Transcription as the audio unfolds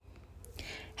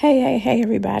Hey,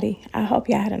 everybody. I hope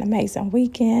y'all had an amazing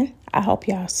weekend. I hope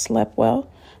y'all slept well.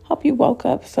 Hope you woke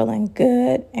up feeling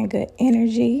good and good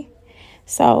energy.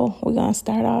 So we're going to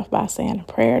start off by saying a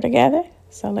prayer together.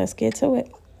 So let's get to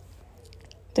it.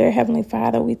 Dear Heavenly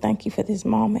Father, we thank you for this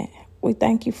moment. We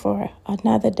thank you for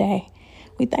another day.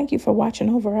 We thank you for watching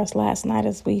over us last night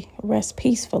as we rest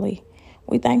peacefully.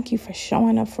 We thank you for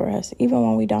showing up for us, even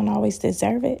when we don't always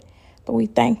deserve it. But we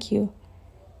thank you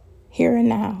here and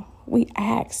now. We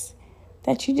ask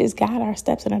that you just guide our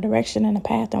steps in a direction and a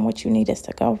path in which you need us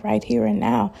to go right here and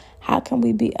now. How can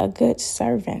we be a good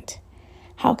servant?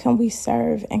 How can we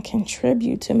serve and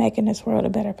contribute to making this world a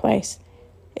better place?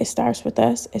 It starts with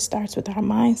us. It starts with our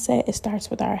mindset. It starts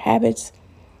with our habits.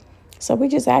 So we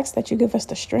just ask that you give us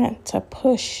the strength to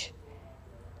push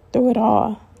through it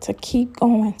all, to keep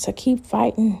going, to keep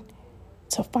fighting,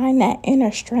 to find that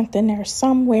inner strength in there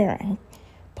somewhere and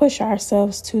push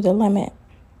ourselves to the limit.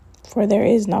 For there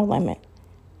is no limit.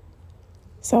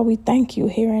 So we thank you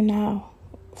here and now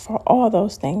for all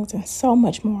those things and so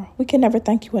much more. We can never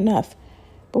thank you enough,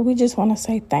 but we just want to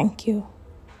say thank you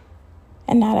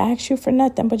and not ask you for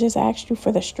nothing, but just ask you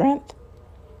for the strength.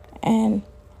 And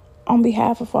on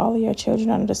behalf of all of your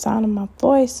children under the sound of my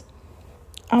voice,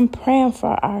 I'm praying for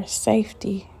our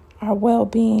safety, our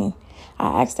well-being.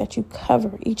 I ask that you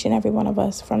cover each and every one of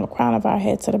us from the crown of our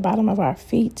head to the bottom of our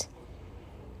feet.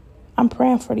 I'm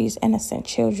praying for these innocent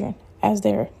children as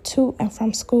they're to and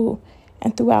from school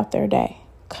and throughout their day.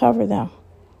 Cover them.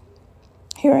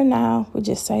 Here and now, we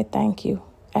just say thank you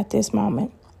at this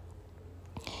moment.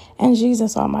 In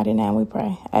Jesus' almighty name we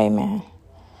pray. Amen.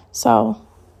 So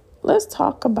let's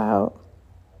talk about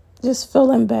just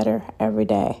feeling better every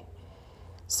day.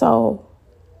 So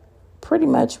pretty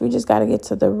much we just got to get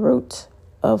to the root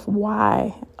of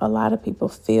why a lot of people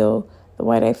feel the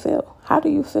way they feel. How do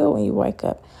you feel when you wake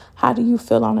up? How do you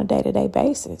feel on a day-to-day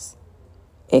basis?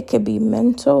 It could be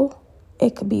mental.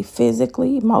 It could be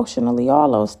physically, emotionally,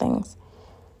 all those things.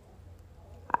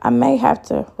 I may have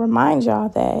to remind y'all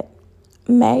that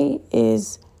May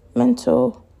is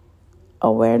Mental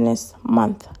Awareness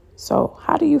Month. So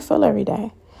how do you feel every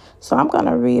day? So I'm going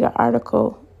to read an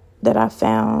article that I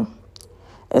found.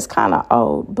 It's kind of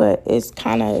old, but it's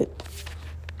kind of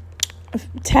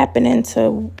tapping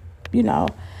into,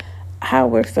 how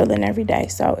we're feeling every day.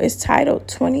 So it's titled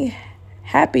 20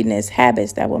 Happiness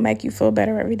Habits That Will Make You Feel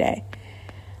Better Every Day.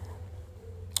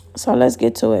 So let's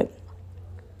get to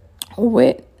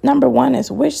it. Number one is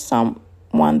wish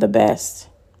someone the best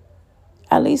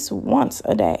at least once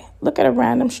a day. Look at a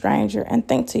random stranger and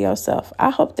think to yourself,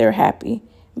 I hope they're happy.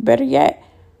 Better yet,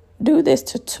 do this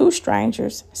to two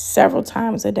strangers several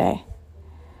times a day.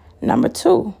 Number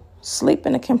two, sleep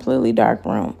in a completely dark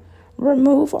room.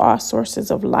 Remove all sources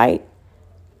of light.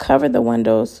 Cover the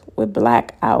windows with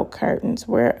blackout curtains.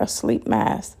 Wear a sleep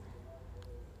mask.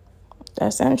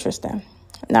 That's interesting.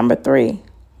 Number three,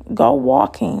 go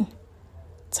walking.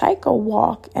 Take a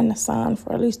walk in the sun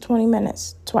for at least 20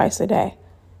 minutes twice a day.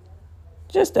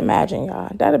 Just imagine,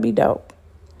 y'all. That'll be dope.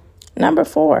 Number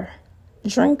four,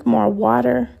 drink more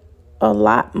water, a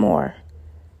lot more.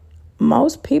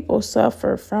 Most people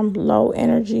suffer from low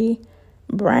energy,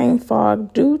 brain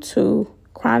fog due to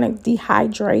chronic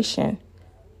dehydration.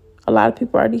 A lot of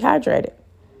people are dehydrated.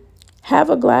 Have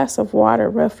a glass of water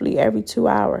roughly every 2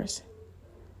 hours.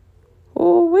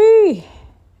 Ooh-wee.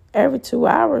 Every 2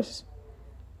 hours.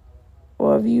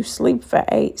 Well, if you sleep for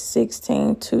 8,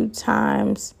 16, 2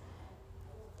 times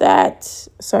that.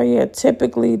 So,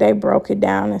 typically they broke it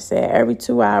down and said every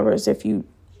 2 hours, if you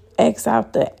X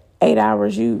out the 8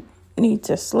 hours you need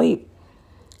to sleep,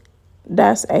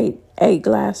 that's eight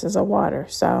glasses of water.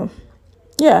 So,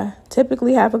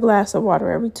 typically have a glass of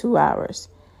water every 2 hours.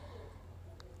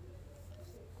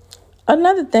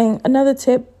 Another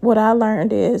tip, what I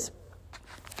learned is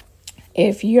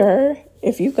if you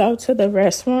go to the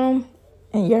restroom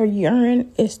and your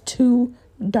urine is too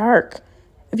dark,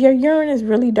 if your urine is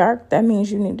really dark, that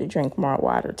means you need to drink more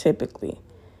water typically.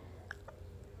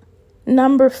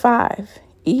 Number 5,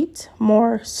 eat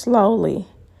more slowly.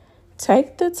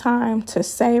 Take the time to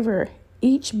savor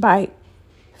each bite.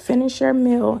 Finish your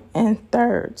meal in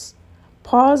thirds,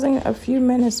 pausing a few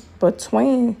minutes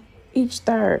between each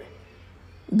third.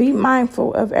 Be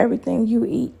mindful of everything you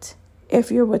eat. If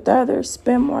you're with others,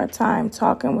 spend more time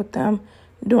talking with them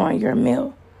during your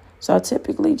meal. So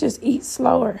typically just eat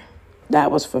slower.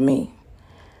 That was for me.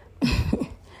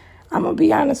 I'm going to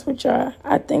be honest with y'all.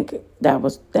 I think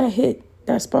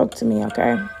that spoke to me,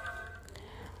 okay?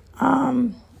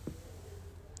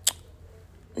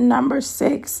 Number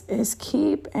 6 is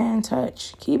keep in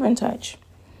touch. Keep in touch.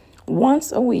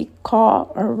 Once a week,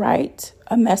 call or write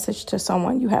a message to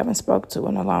someone you haven't spoke to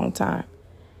in a long time.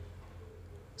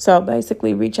 So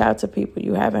basically, reach out to people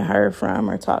you haven't heard from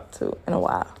or talked to in a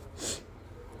while.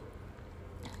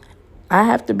 I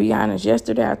have to be honest.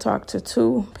 Yesterday, I talked to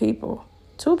two people,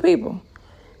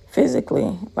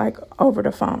 physically, like over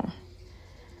the phone.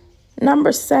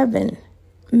 Number 7,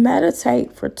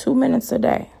 meditate for 2 minutes a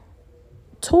day.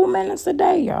 2 minutes a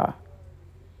day, y'all.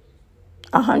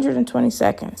 120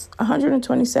 seconds.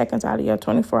 120 seconds out of your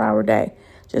 24-hour day.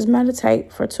 Just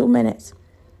meditate for 2 minutes.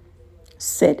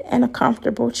 Sit in a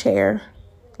comfortable chair.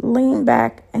 Lean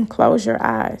back and close your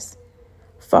eyes.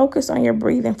 Focus on your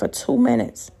breathing for 2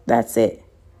 minutes. That's it.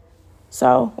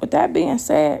 So with that being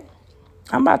said,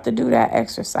 I'm about to do that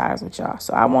exercise with y'all.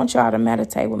 So I want y'all to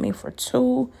meditate with me for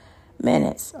 2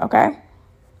 minutes, okay?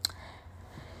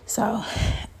 So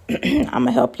I'm going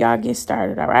to help y'all get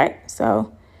started, all right?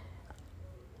 So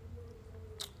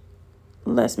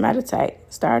let's meditate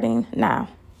starting now.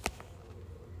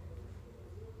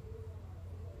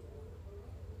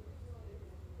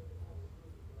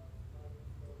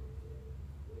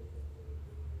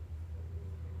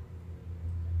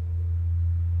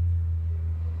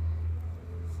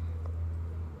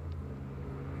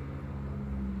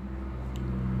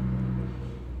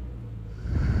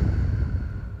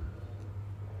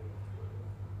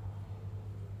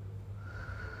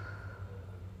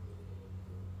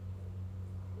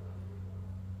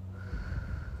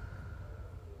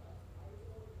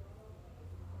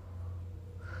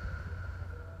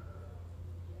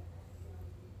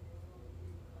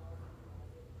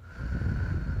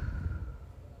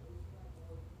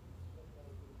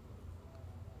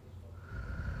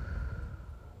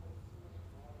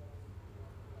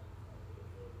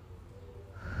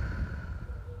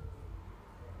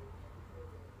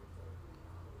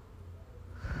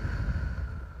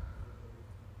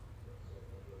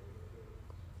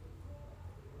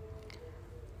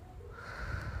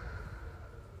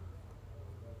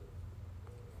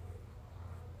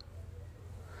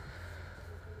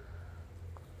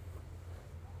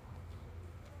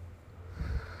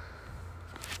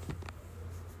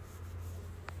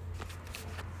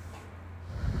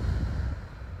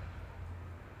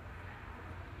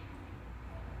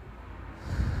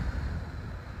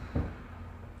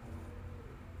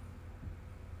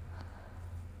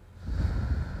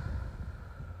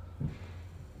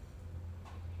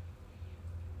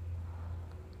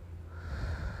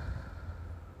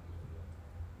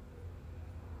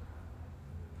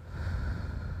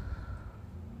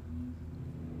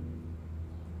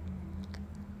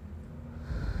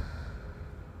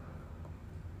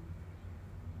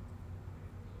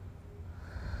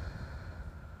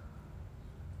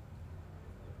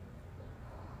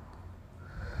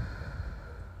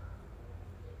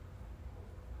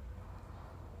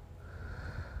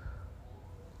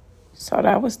 So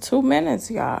that was 2 minutes,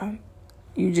 y'all.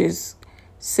 You just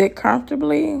sit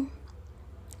comfortably.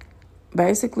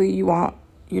 Basically, you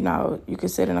can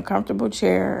sit in a comfortable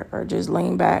chair or just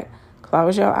lean back,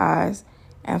 close your eyes,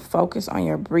 and focus on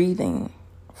your breathing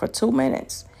for 2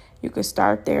 minutes. You can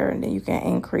start there and then you can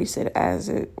increase it as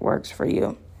it works for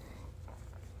you.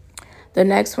 The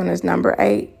next one is number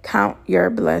 8, count your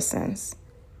blessings.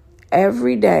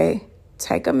 Every day,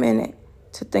 take a minute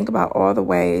to think about all the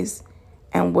ways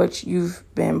in which you've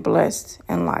been blessed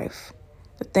in life,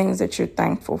 the things that you're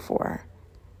thankful for.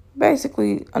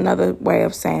 Basically, another way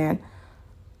of saying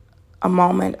a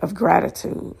moment of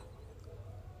gratitude.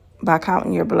 By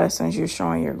counting your blessings, you're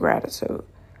showing your gratitude.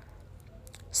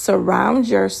 Surround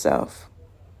yourself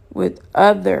with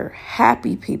other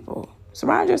happy people.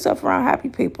 Surround yourself around happy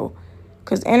people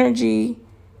because energy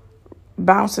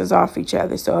bounces off each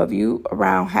other. So if you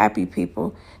around happy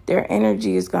people, their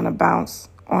energy is going to bounce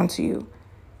onto you.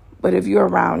 But if you're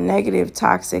around negative,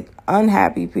 toxic,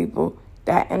 unhappy people,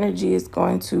 that energy is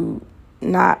going to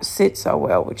not sit so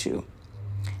well with you.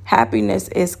 Happiness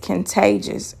is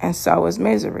contagious, and so is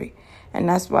misery. And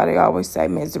that's why they always say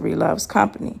misery loves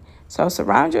company. So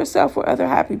surround yourself with other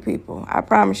happy people. I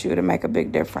promise you it'll make a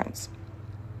big difference.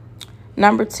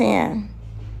 Number 10,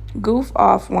 goof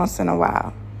off once in a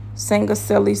while. Sing a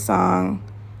silly song,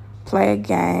 play a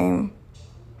game.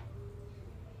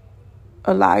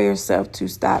 Allow yourself to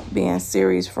stop being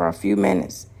serious for a few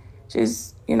minutes.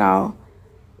 Just, you don't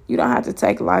have to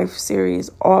take life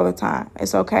serious all the time.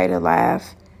 It's okay to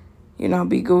laugh,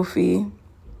 be goofy,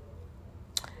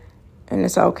 and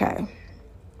it's okay.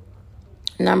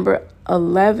 Number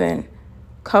 11,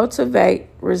 cultivate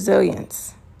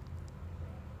resilience.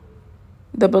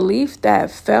 The belief that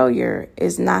failure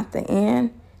is not the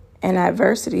end and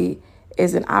adversity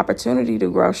is an opportunity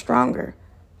to grow stronger.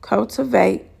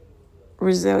 Cultivate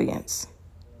resilience.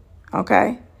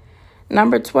 Okay?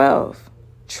 Number 12,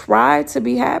 try to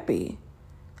be happy.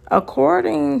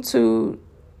 According to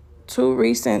two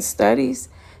recent studies,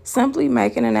 simply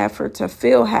making an effort to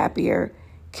feel happier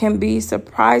can be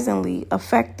surprisingly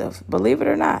effective. Believe it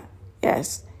or not.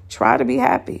 Yes, try to be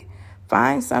happy.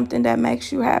 Find something that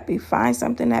makes you happy. Find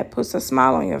something that puts a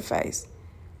smile on your face.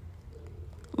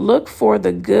 Look for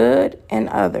the good in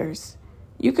others.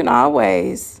 You can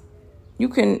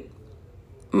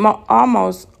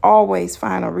almost always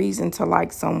find a reason to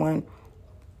like someone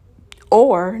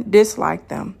or dislike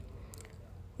them.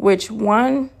 Which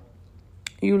one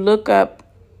you look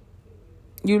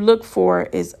for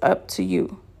is up to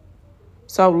you.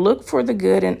 So look for the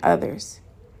good in others.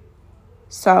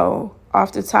 So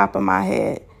off the top of my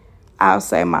head, I'll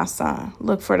say my son.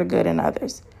 Look for the good in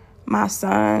others. My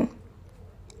son,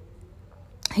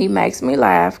 he makes me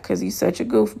laugh because he's such a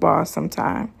goofball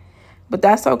sometimes. But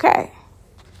that's okay.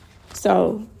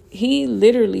 So he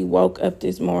literally woke up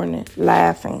this morning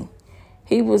laughing.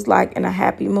 He was like in a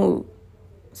happy mood.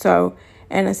 So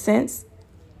in a sense,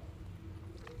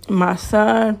 my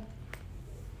son,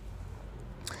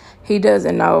 he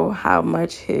doesn't know how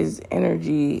much his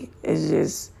energy is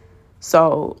just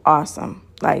so awesome.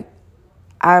 Like,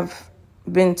 I've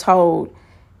been told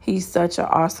he's such an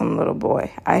awesome little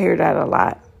boy. I hear that a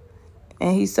lot.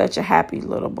 And he's such a happy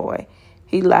little boy.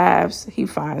 He laughs. He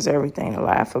finds everything to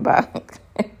laugh about.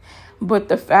 But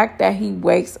the fact that he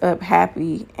wakes up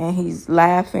happy and he's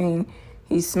laughing,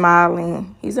 he's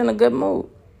smiling, he's in a good mood.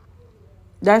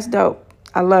 That's dope.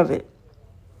 I love it.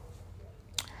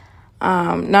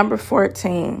 Number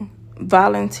 14,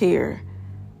 volunteer.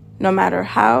 No matter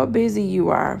how busy you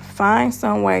are, find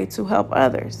some way to help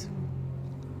others.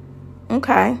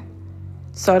 Okay.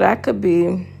 So that could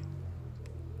be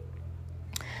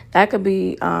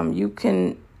you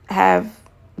can have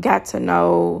got to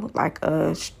know like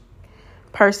a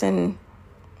person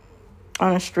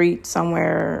on the street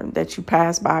somewhere that you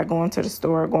pass by, going to the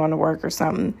store, going to work or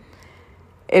something.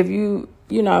 If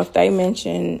if they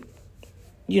mention,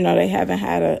 they haven't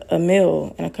had a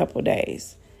meal in a couple of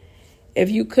days. If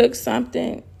you cook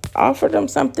something, offer them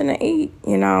something to eat,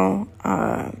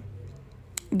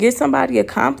 Get somebody a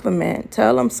compliment.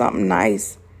 Tell them something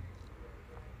nice.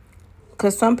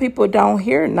 Because some people don't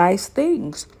hear nice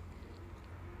things.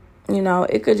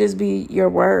 It could just be your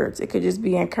words. It could just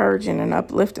be encouraging and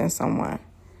uplifting someone.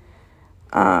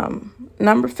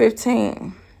 Number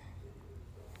 15,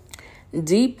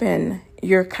 deepen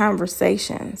your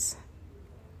conversations.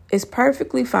 It's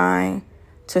perfectly fine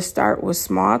to start with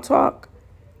small talk,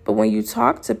 but when you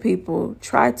talk to people,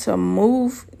 try to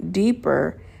move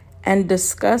deeper and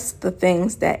discuss the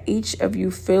things that each of you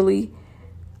fully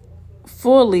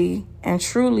and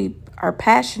truly are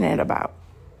passionate about.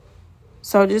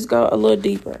 So just go a little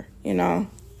deeper,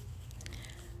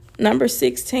 Number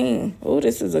 16. Oh,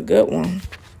 this is a good one.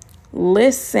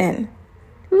 Listen.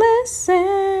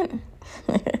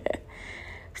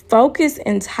 Focus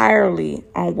entirely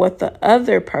on what the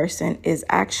other person is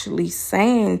actually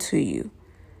saying to you.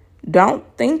 Don't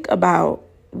think about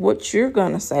what you're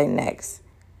going to say next.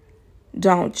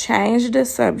 Don't change the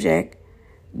subject.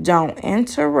 Don't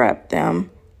interrupt them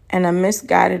in a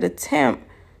misguided attempt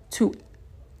to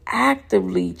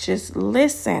actively just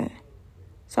listen.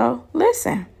 So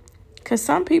listen, because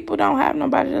some people don't have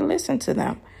nobody to listen to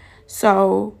them.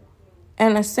 So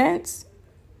in a sense,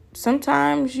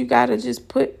 sometimes you got to just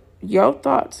put your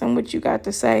thoughts and what you got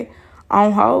to say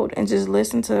on hold and just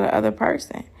listen to the other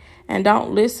person. And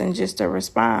don't listen just to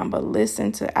respond, but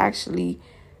listen to actually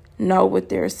know what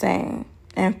they're saying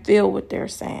and feel what they're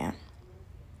saying.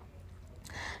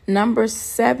 Number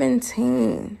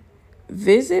 17,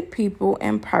 visit people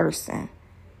in person.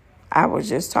 I was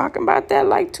just talking about that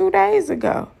like 2 days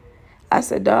ago. I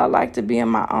said, I like to be in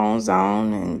my own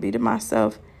zone and be to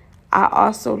myself. I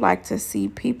also like to see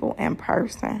people in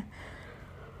person.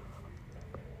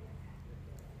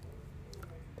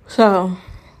 So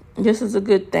this is a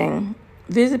good thing.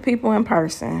 Visit people in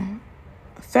person.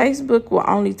 Facebook will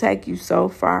only take you so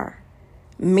far.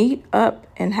 Meet up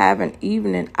and have an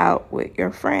evening out with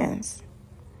your friends.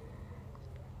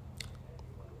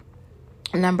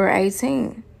 Number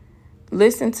 18,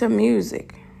 listen to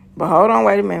music. But hold on,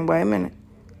 wait a minute.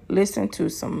 Listen to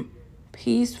some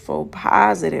peaceful,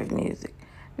 positive music.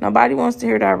 Nobody wants to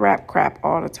hear that rap crap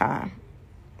all the time.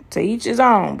 To each his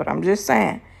own, but I'm just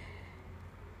saying.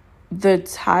 The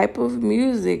type of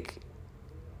music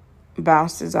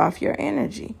bounces off your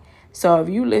energy. So if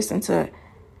you listen to,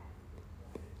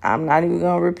 I'm not even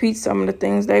going to repeat some of the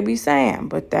things they be saying,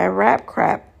 but that rap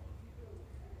crap,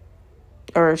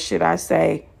 or should I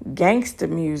say gangster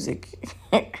music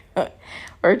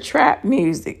or trap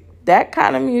music. That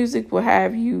kind of music will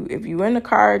have you, if you're in the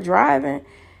car driving,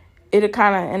 it'll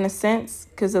kind of, in a sense,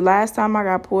 because the last time I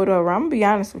got pulled over, I'm going to be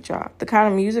honest with y'all, the kind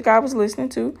of music I was listening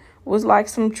to was like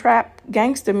some trap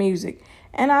gangster music.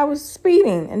 And I was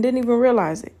speeding and didn't even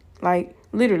realize it. Like,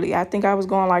 literally, I think I was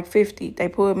going like 50. They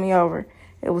pulled me over.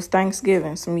 It was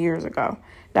Thanksgiving some years ago.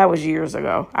 That was years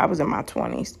ago. I was in my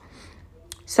 20s.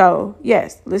 So,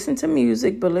 yes, listen to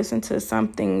music, but listen to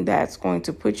something that's going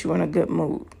to put you in a good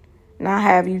mood. Not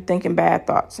have you thinking bad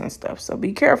thoughts and stuff. So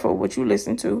be careful what you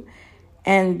listen to.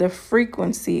 And the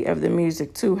frequency of the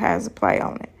music, too, has a play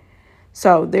on it.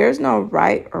 So there's no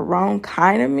right or wrong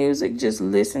kind of music. Just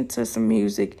listen to some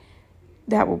music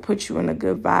that will put you in a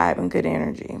good vibe and good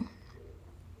energy.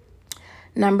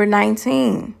 Number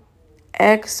 19,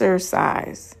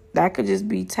 exercise. That could just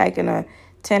be taking a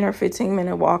 10 or 15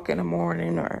 minute walk in the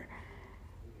morning, or,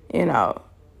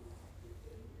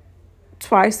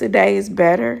 twice a day is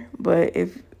better. But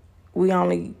if we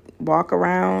only walk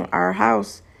around our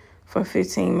house for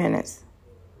 15 minutes,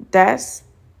 that's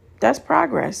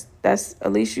progress. That's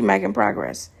at least you making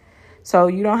progress. So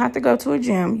you don't have to go to a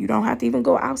gym. You don't have to even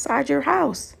go outside your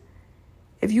house.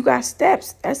 If you got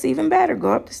steps, that's even better.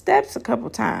 Go up the steps a couple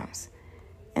times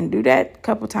and do that a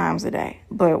couple times a day.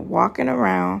 But walking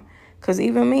around, because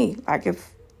even me, like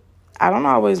if I don't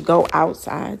always go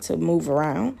outside to move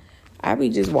around, I be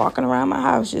just walking around my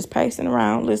house, just pacing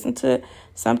around, listen to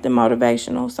something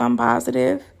motivational, something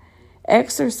positive.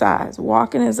 Exercise.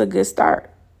 Walking is a good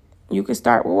start. You can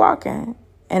start with walking,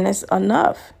 and it's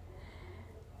enough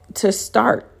to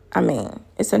start.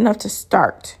 It's enough to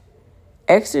start.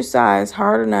 Exercise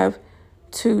hard enough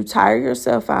to tire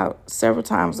yourself out several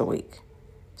times a week.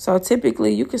 So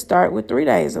typically you can start with 3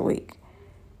 days a week,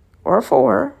 or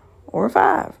 4, or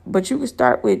 5. But you can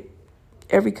start with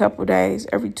every couple days,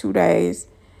 every 2 days,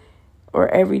 or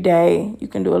every day. You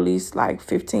can do at least like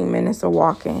 15 minutes of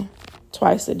walking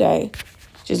twice a day.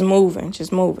 Just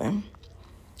moving.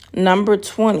 Number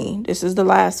 20, this is the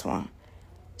last one.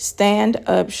 Stand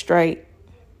up straight.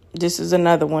 This is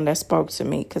another one that spoke to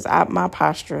me because my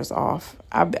posture is off.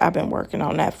 I've been working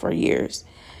on that for years.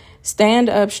 Stand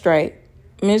up straight.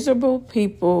 Miserable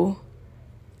people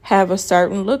have a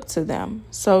certain look to them.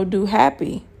 So do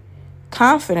happy,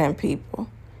 confident people.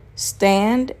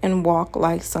 Stand and walk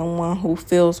like someone who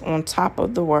feels on top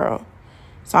of the world.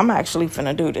 So I'm actually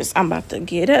finna do this. I'm about to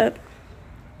get up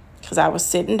because I was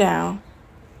sitting down,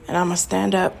 and I'm going to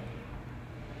stand up.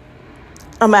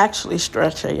 I'm actually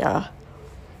stretching, y'all.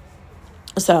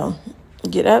 So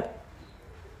get up.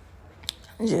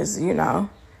 Just,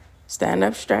 stand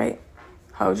up straight.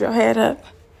 Hold your head up.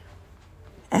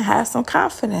 And have some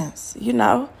confidence,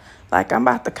 Like I'm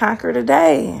about to conquer the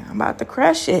day. I'm about to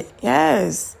crush it.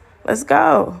 Yes. Let's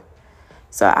go.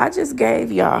 So I just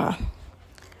gave y'all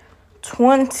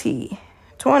 20,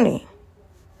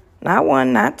 not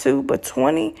 1, not 2, but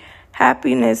 20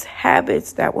 happiness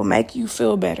habits that will make you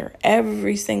feel better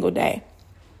every single day.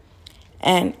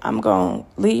 And I'm going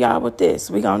to leave y'all with this.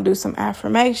 We're going to do some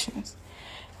affirmations.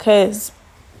 Because,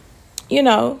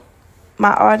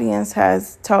 my audience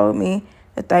has told me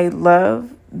that they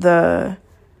love the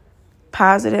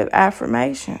positive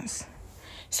affirmations.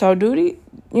 So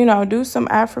do some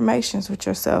affirmations with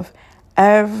yourself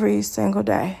every single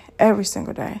day.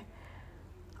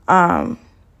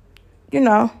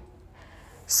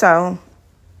 So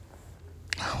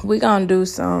we're going to do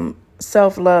some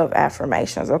self-love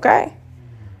affirmations, okay?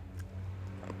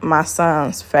 My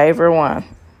son's favorite one.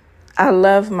 I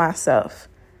love myself.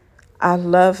 I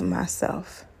love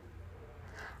myself.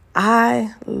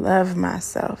 I love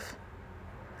myself.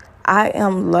 I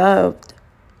am loved.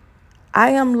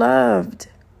 I am loved.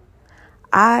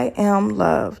 I am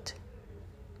loved.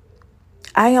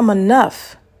 I am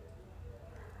enough.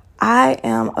 I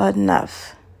am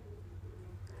enough.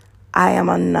 I am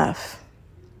enough.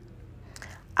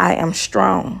 I am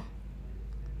strong.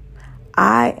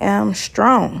 I am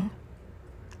strong.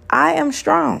 I am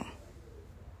strong.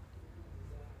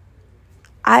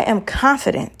 I am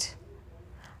confident.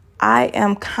 I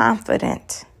am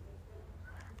confident.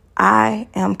 I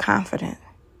am confident.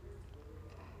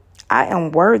 I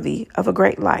am worthy of a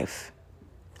great life.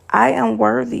 I am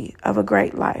worthy of a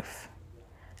great life.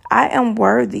 I am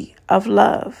worthy of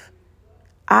love.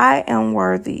 I am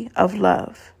worthy of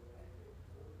love.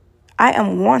 I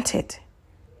am wanted.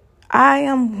 I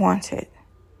am wanted.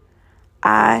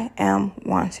 I am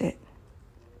wanted.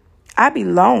 I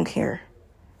belong here.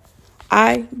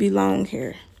 I belong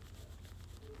here.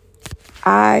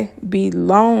 I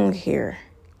belong here.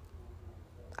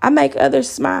 I make others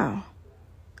smile.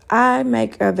 I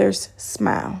make others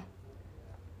smile.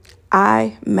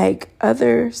 I make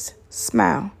others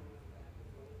smile.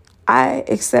 I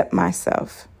accept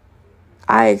myself.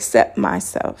 I accept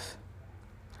myself.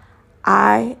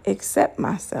 I accept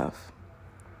myself.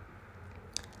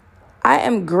 I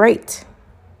am great.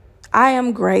 I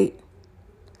am great.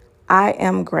 I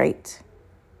am great.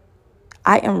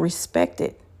 I am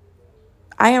respected.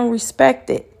 I am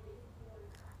respected.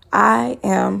 I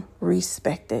am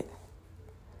respected.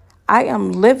 I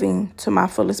am living to my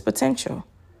fullest potential.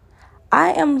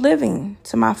 I am living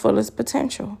to my fullest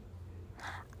potential.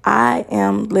 I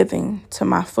am living to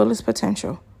my fullest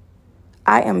potential.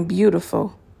 I am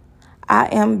beautiful. I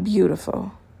am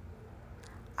beautiful.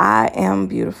 I am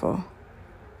beautiful.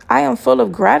 I am full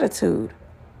of gratitude.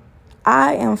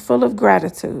 I am full of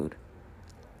gratitude.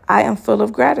 I am full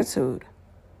of gratitude.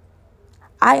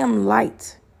 I am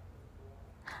light.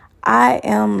 I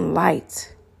am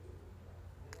light.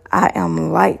 I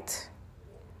am light.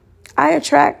 I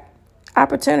attract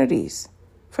opportunities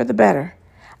for the better.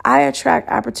 I attract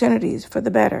opportunities for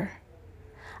the better.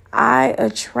 I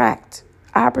attract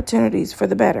opportunities for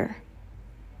the better.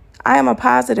 I am a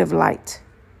positive light.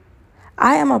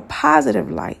 I am a positive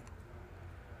light.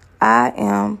 I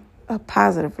am a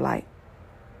positive light.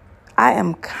 I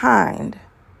am kind.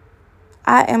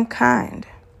 I am kind.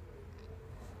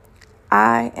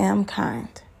 I am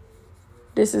kind.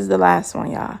 This is the last one,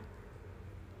 y'all.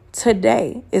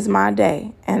 Today is my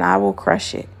day, and I will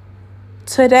crush it.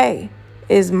 Today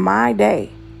is my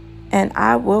day, and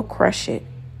I will crush it.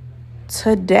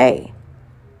 Today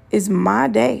is my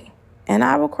day, and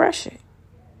I will crush it.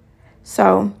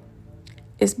 So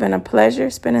it's been a pleasure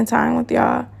spending time with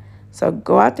y'all. So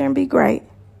go out there and be great.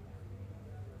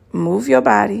 Move your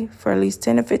body for at least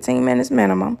 10 to 15 minutes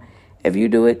minimum. If you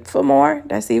do it for more,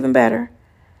 that's even better.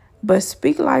 But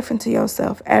speak life into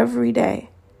yourself every day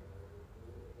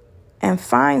and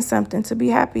find something to be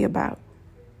happy about.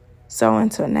 So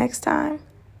until next time,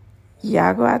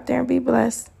 y'all go out there and be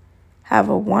blessed. Have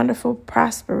a wonderful,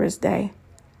 prosperous day.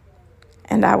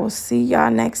 And I will see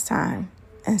y'all next time.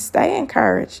 And stay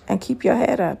encouraged and keep your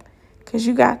head up because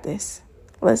you got this.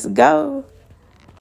 Let's go.